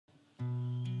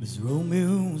Miss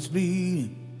Romeo's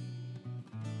bleeding,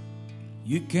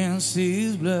 you can't see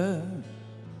his blood.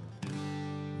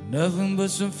 Nothing but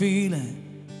some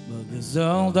feeling, but this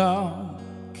all dog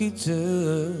keeps up.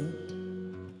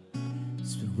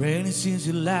 It's been raining since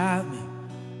you left me,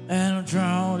 and I'm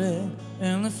drowned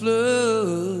in the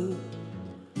flood.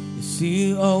 You see,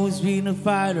 you always been a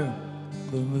fighter,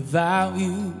 but without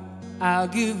you, I'll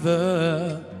give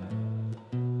up.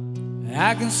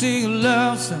 I can see your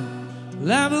love song,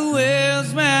 like the way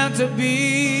it's meant to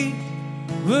be,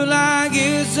 but I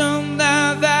guess I'm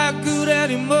not that good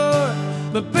anymore.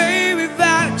 But baby,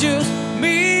 that's just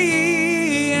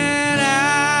me and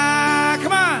I.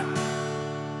 Come on.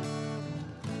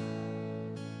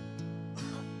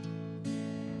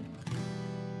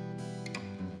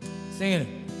 Sing it.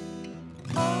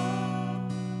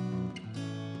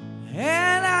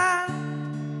 And I'll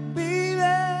be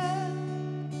there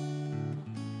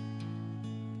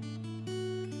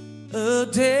a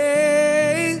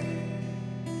day,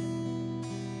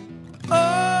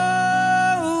 always.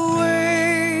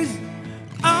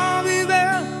 I'll be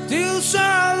there till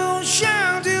sun don't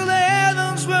shine, till the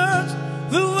heavens burns,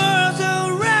 the world's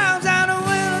around out of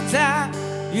winter time.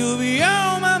 You'll be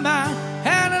on my mind,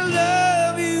 and I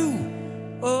love you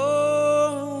always.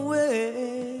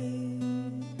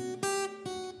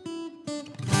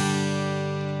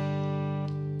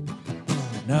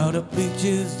 Now the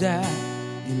pictures that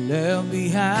you left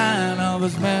behind, all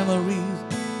those memories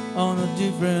on a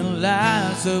different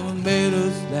line. Some made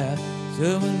us laugh,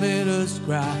 some made us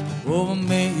cry. Over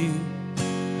me,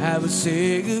 I would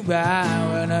say goodbye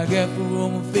when I get the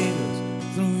warm fingers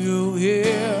through your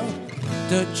hair,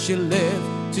 touch your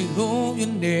lips to hold you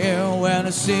near. When I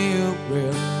say a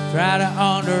prayer, try to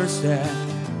understand.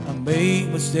 I make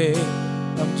mistakes,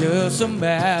 I'm just a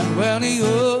man. When he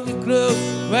holds you close,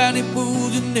 when he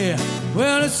pulls you near,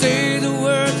 when I say the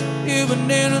words, even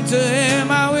into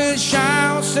him, I wish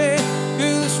I would say,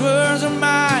 'cause these words are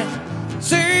mine.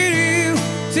 Say to you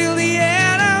till the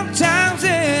end of times,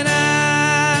 and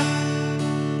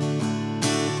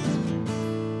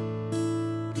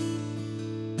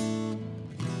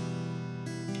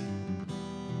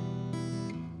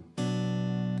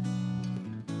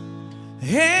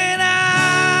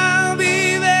I'll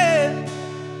be there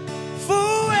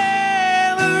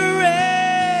forever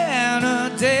and a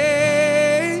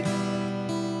day,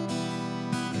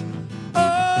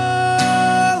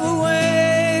 always.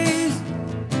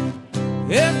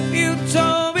 If you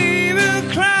told me to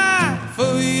cry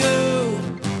for you,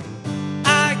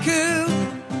 I could.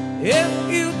 If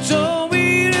you told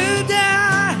me to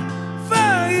die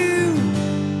for you,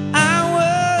 I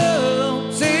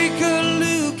will. Take a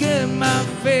look at my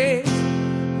face,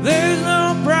 there's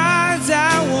no price I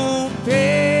won't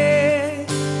pay.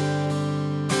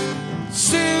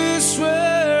 So I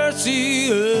swear to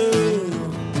you.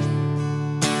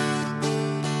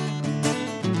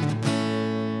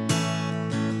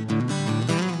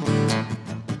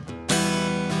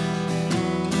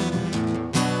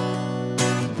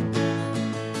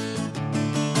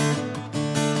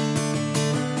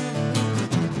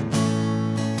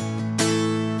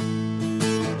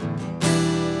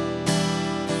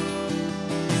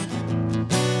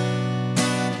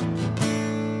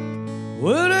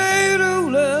 Well, ain't no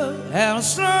love, and I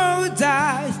slow it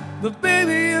dies. But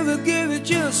baby, if I give it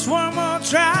just one more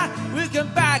try, we can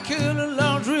back in the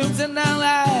long rooms and I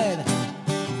light.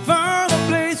 Find a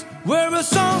place where the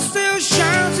sun still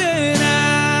shines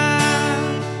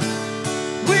and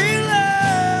we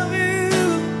love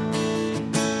you,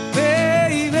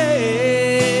 baby.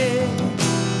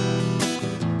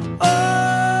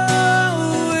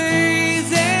 Always,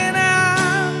 and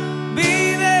I'll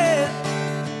be there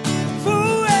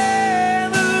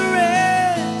forever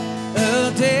and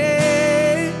a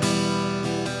day.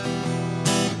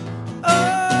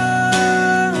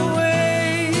 Always,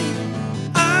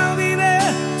 I'll be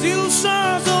there till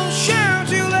stars don't shine,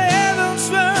 till the heavens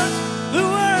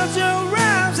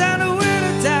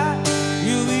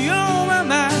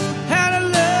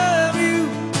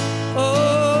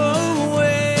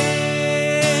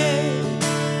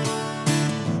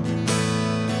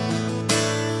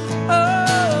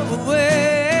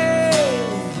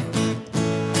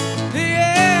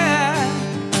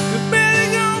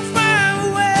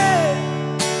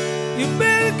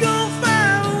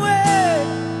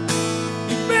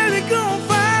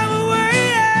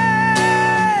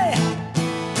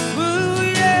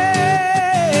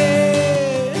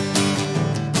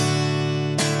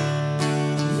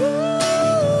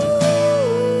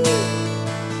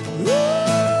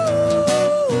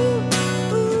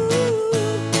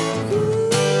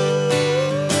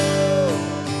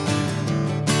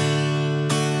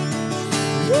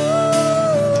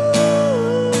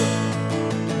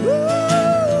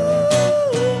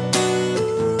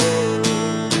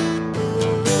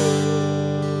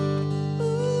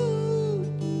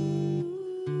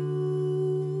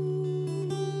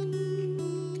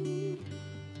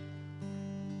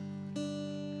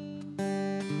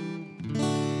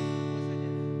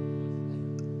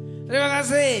Terima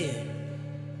kasih.